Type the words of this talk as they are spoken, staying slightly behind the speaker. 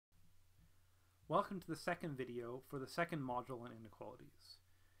Welcome to the second video for the second module on inequalities.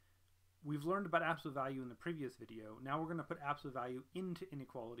 We've learned about absolute value in the previous video. Now we're going to put absolute value into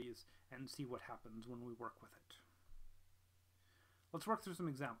inequalities and see what happens when we work with it. Let's work through some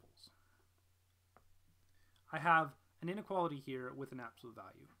examples. I have an inequality here with an absolute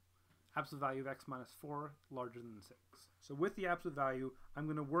value. Absolute value of x minus 4 larger than 6. So with the absolute value, I'm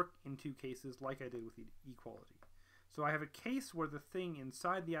going to work in two cases like I did with the equality. So I have a case where the thing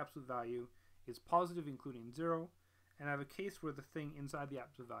inside the absolute value is positive including 0, and I have a case where the thing inside the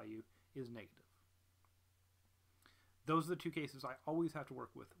absolute value is negative. Those are the two cases I always have to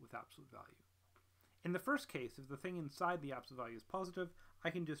work with absolute value. In the first case, if the thing inside the absolute value is positive, I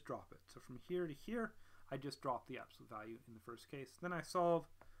can just drop it. So from here to here, I just drop the absolute value in the first case. Then I solve,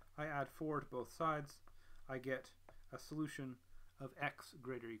 I add 4 to both sides, I get a solution of x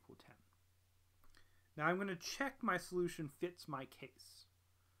greater or equal 10. Now I'm going to check my solution fits my case.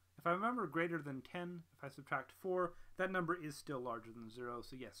 If I remember greater than 10, if I subtract 4, that number is still larger than 0.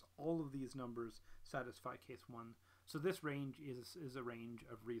 So yes, all of these numbers satisfy case 1. So this range is a range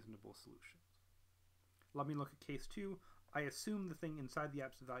of reasonable solutions. Let me look at case 2. I assume the thing inside the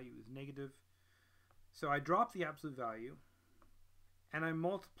absolute value is negative. So I drop the absolute value, and I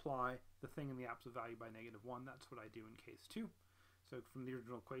multiply the thing in the absolute value by negative 1. That's what I do in case 2. So from the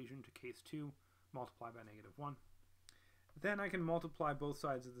original equation to case 2, multiply by negative 1. Then I can multiply both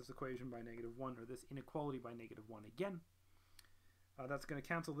sides of this equation by negative 1, or this inequality by negative 1 again. That's going to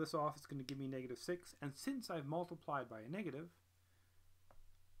cancel this off. It's going to give me negative 6. And since I've multiplied by a negative,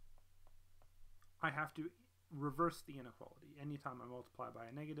 I have to reverse the inequality. Anytime I multiply by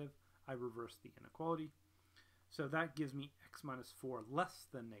a negative, I reverse the inequality. So that gives me x minus 4 less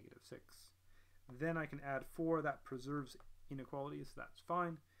than negative 6. Then I can add 4. That preserves inequalities. That's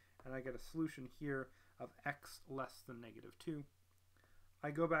fine. And I get a solution here of x less than negative 2. I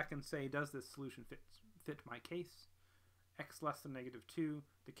go back and say, does this solution fit my case? X less than negative 2.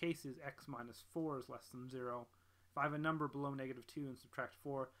 The case is x minus 4 is less than 0. If I have a number below negative 2 and subtract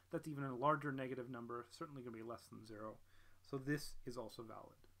 4, that's even a larger negative number, certainly going to be less than 0. So this is also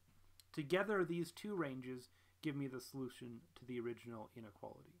valid. Together, these two ranges give me the solution to the original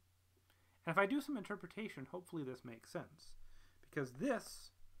inequality. And if I do some interpretation, hopefully this makes sense. Because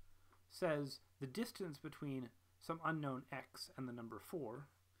this says the distance between some unknown x and the number 4.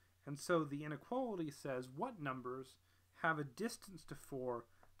 And so the inequality says what numbers have a distance to 4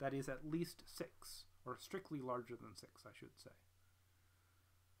 that is at least 6, or strictly larger than 6, I should say.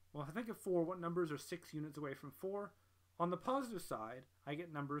 Well, if I think of 4, what numbers are 6 units away from 4? On the positive side, I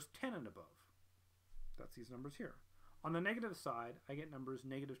get numbers 10 and above. That's these numbers here. On the negative side, I get numbers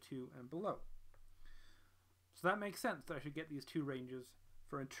negative 2 and below. So that makes sense that I should get these two ranges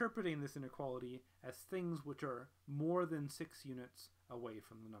for interpreting this inequality as things which are more than 6 units away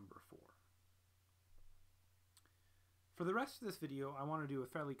from the number 4. For the rest of this video, I want to do a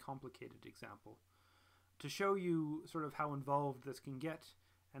fairly complicated example to show you sort of how involved this can get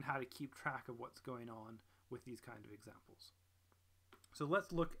and how to keep track of what's going on with these kind of examples. So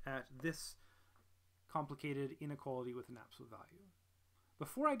let's look at this complicated inequality with an absolute value.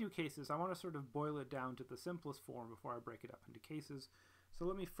 Before I do cases, I want to sort of boil it down to the simplest form before I break it up into cases. So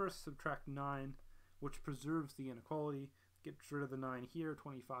let me first subtract 9, which preserves the inequality, gets rid of the 9 here.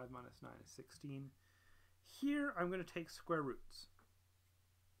 25 minus 9 is 16. Here I'm going to take square roots.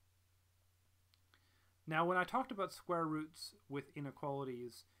 Now when I talked about square roots with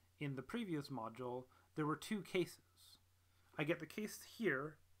inequalities in the previous module, there were two cases. I get the case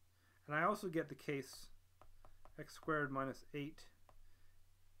here, and I also get the case x squared minus 8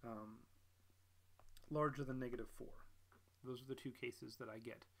 larger than negative 4. Those are the two cases that I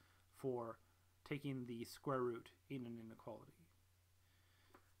get for taking the square root in an inequality.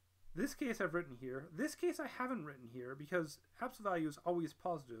 This case I've written here. This case I haven't written here because absolute value is always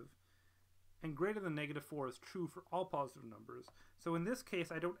positive, and greater than negative 4 is true for all positive numbers. So in this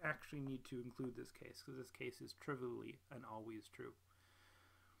case, I don't actually need to include this case because this case is trivially and always true.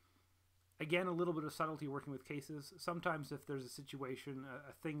 Again, a little bit of subtlety working with cases. Sometimes if there's a situation,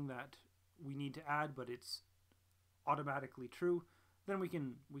 a thing that we need to add, but it's automatically true, then we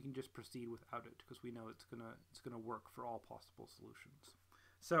can just proceed without it because we know it's gonna work for all possible solutions.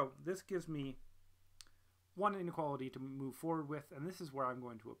 So this gives me one inequality to move forward with, and this is where I'm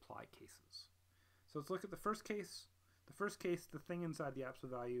going to apply cases. So let's look at the first case. The first case, the thing inside the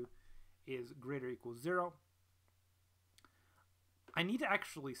absolute value is greater or equal 0. I need to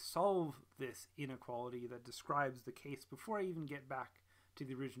actually solve this inequality that describes the case before I even get back to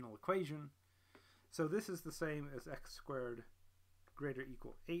the original equation. So this is the same as x squared greater or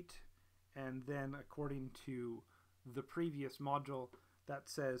equal 8, and then according to the previous module, that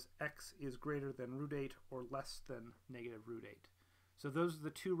says x is greater than root 8 or less than negative root 8. So those are the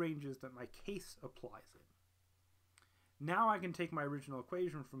two ranges that my case applies in. Now I can take my original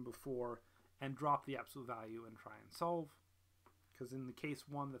equation from before and drop the absolute value and try and solve. Because in the case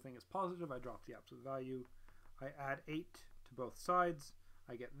 1, the thing is positive, I drop the absolute value. I add 8 to both sides,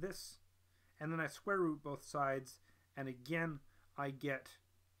 I get this. And then I square root both sides, and again, I get,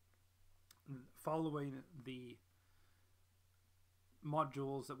 following the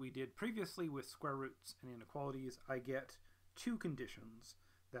modules that we did previously with square roots and inequalities, I get two conditions,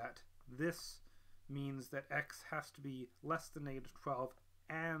 that this means that x has to be less than negative 12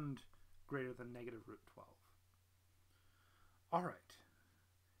 and greater than negative root 12. All right,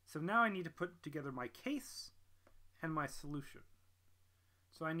 so now I need to put together my case and my solution.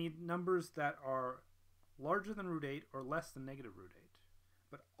 So I need numbers that are larger than root 8 or less than negative root 8,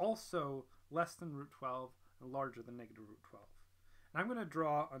 but also less than root 12 and larger than negative root 12. And I'm going to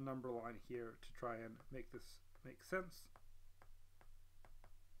draw a number line here to try and make this make sense.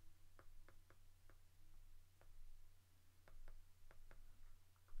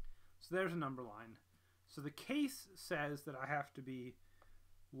 So there's a number line. So the case says that I have to be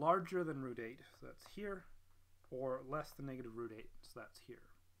larger than root 8, so that's here, or less than negative root 8, so that's here.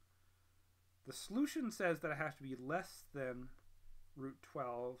 The solution says that I have to be less than root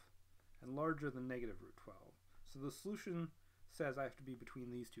 12 and larger than negative root 12. So the solution says I have to be between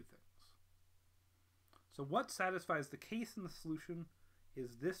these two things. So what satisfies the case and the solution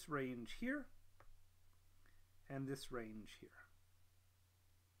is this range here and this range here.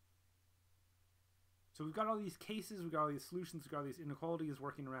 So we've got all these cases, we've got all these solutions, we've got all these inequalities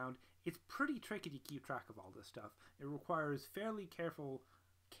working around. It's pretty tricky to keep track of all this stuff. It requires fairly careful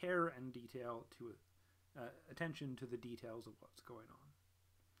care and detail to attention to the details of what's going on.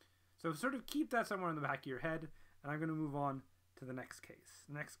 So sort of keep that somewhere in the back of your head, and I'm going to move on to the next case.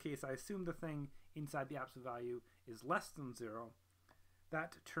 The next case, I assume the thing inside the absolute value is less than 0.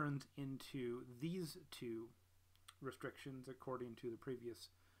 That turns into these two restrictions according to the previous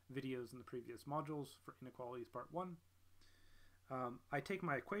videos in the previous modules for inequalities part 1. I take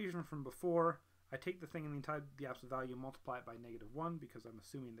my equation from before, I take the thing inside the absolute value, multiply it by negative 1 because I'm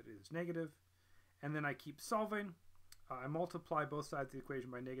assuming that it is negative, and then I keep solving. I multiply both sides of the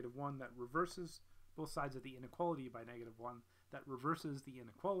equation by negative 1, that reverses both sides of the inequality by negative 1, that reverses the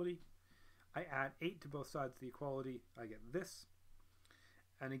inequality. I add 8 to both sides of the equality, I get this.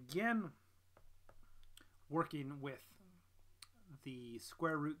 And again, working with the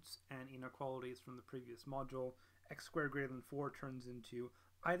square roots and inequalities from the previous module, x squared greater than 4 turns into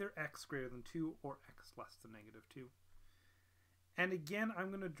either x greater than 2 or x less than negative 2. And again, I'm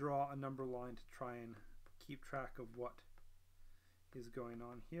going to draw a number line to try and keep track of what is going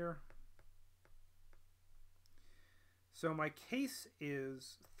on here. So my case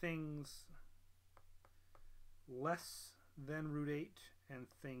is things less than root 8 and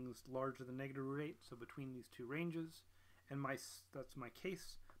things larger than negative root 8, so between these two ranges. And that's my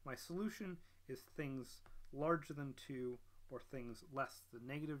case. My solution is things larger than 2 or things less than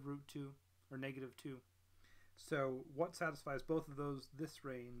negative root 2 or negative 2. So what satisfies both of those? This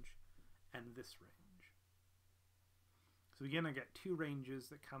range and this range. So again, I get two ranges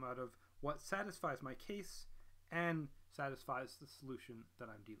that come out of what satisfies my case and satisfies the solution that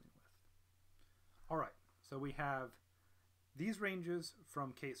I'm dealing with. All right, so we have these ranges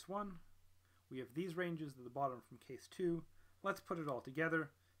from case 1. We have these ranges at the bottom from case 2. Let's put it all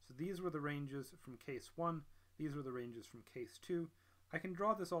together. So these were the ranges from case 1. These were the ranges from case 2. I can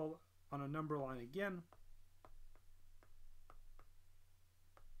draw this all on a number line again.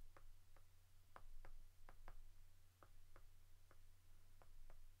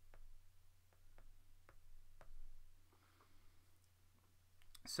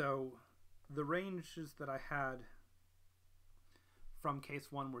 So the ranges that I had from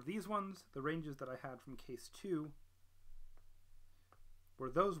case 1 were these ones. The ranges that I had from case 2 were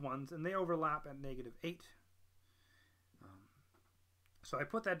those ones, and they overlap at negative 8. So I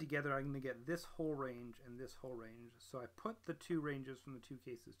put that together, I'm going to get this whole range and this whole range. So I put the two ranges from the two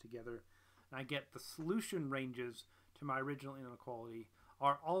cases together, and I get the solution ranges to my original inequality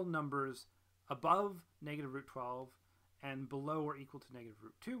are all numbers above negative root 12 and below or equal to negative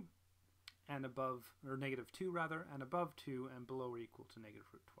root 2, and above, or negative 2 rather, and above 2 and below or equal to negative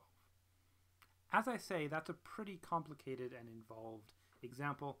root 12. As I say, that's a pretty complicated and involved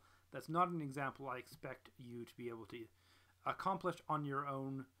example. That's not an example I expect you to be able to accomplish on your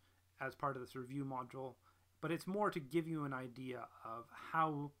own as part of this review module, but it's more to give you an idea of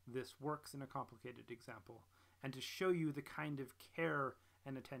how this works in a complicated example and to show you the kind of care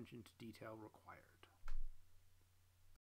and attention to detail required.